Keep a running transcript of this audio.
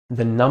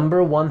The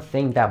number one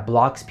thing that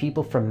blocks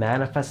people from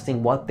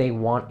manifesting what they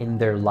want in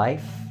their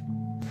life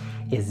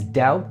is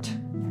doubt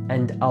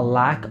and a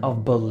lack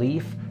of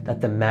belief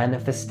that the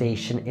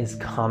manifestation is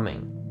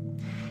coming.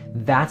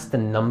 That's the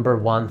number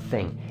one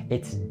thing.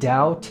 It's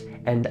doubt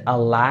and a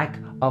lack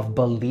of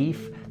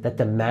belief that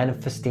the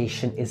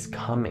manifestation is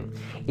coming.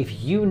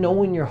 If you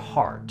know in your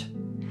heart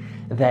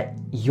that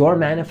your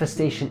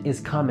manifestation is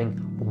coming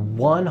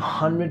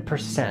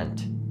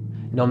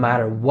 100%, no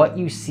matter what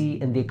you see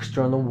in the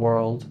external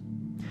world,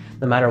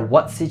 no matter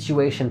what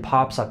situation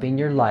pops up in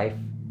your life,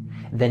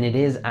 then it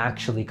is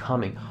actually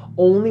coming.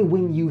 Only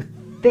when you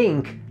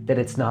think that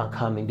it's not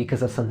coming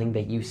because of something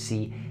that you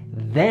see,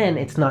 then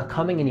it's not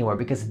coming anymore,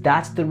 because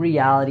that's the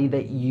reality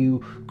that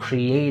you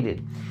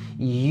created.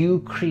 You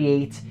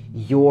create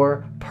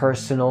your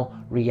personal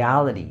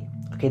reality.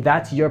 Okay,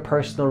 that's your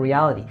personal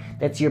reality.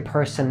 That's your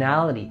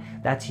personality.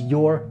 That's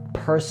your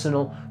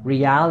personal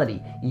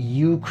reality.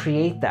 You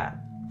create that.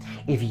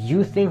 If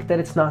you think that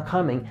it's not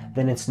coming,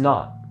 then it's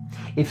not.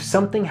 If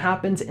something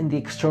happens in the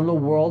external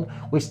world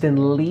which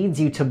then leads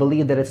you to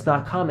believe that it's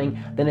not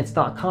coming, then it's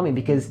not coming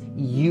because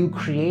you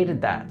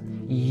created that.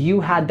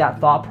 You had that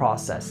thought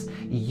process.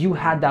 You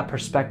had that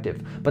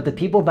perspective. But the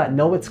people that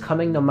know it's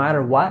coming no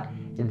matter what,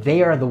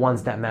 they are the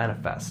ones that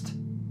manifest.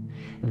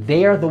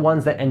 They are the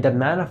ones that end up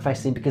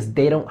manifesting because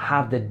they don't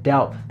have the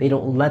doubt. They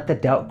don't let the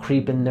doubt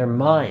creep in their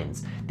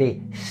minds.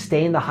 They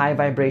stay in the high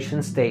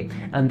vibration state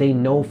and they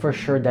know for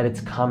sure that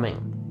it's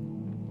coming.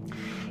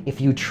 If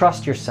you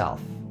trust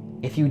yourself,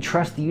 if you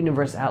trust the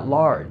universe at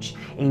large,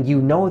 and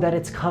you know that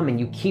it's coming,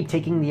 you keep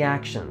taking the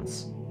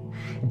actions,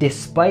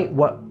 despite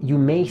what you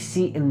may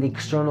see in the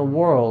external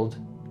world,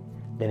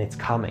 then it's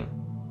coming.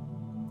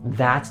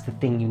 That's the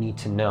thing you need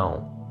to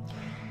know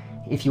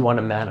if you want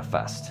to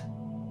manifest,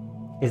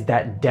 is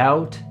that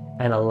doubt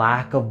and a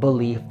lack of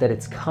belief that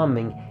it's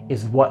coming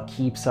is what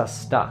keeps us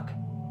stuck.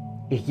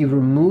 If you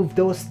remove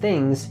those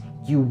things,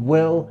 you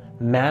will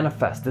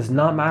manifest. Does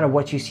not matter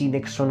what you see in the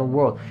external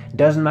world.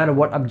 Doesn't matter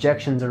what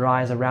objections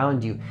arise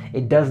around you.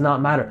 It does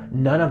not matter.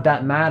 None of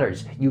that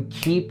matters. You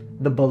keep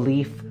the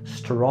belief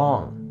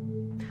strong.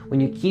 When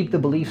you keep the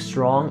belief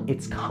strong,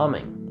 it's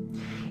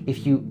coming.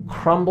 If you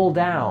crumble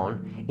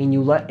down and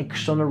you let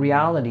external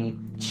reality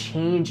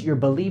change your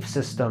belief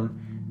system,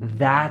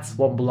 that's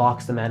what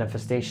blocks the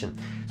manifestation.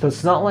 So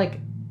it's not like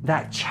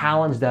that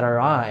challenge that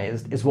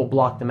arised is what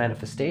blocked the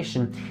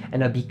manifestation,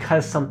 and that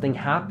because something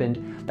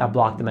happened that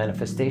blocked the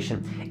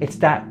manifestation. It's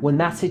that when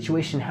that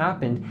situation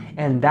happened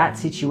and that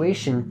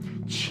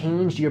situation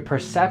changed your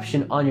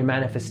perception on your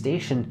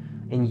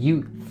manifestation and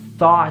you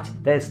thought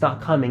that it's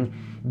not coming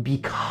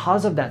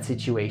because of that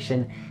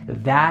situation,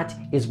 that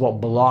is what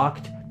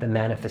blocked the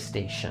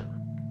manifestation.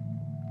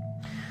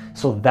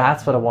 So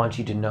that's what I want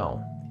you to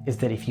know, is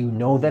that if you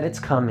know that it's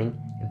coming,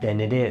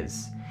 then it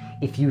is.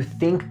 If you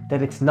think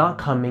that it's not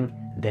coming,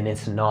 then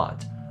it's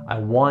not. I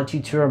want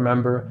you to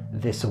remember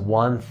this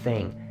one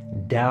thing.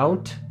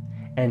 Doubt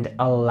and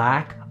a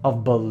lack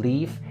of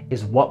belief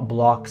is what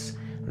blocks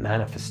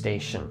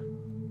manifestation.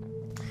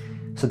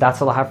 So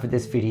that's all I have for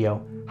this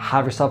video.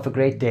 Have yourself a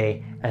great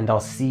day, and I'll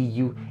see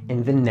you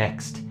in the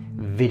next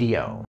video.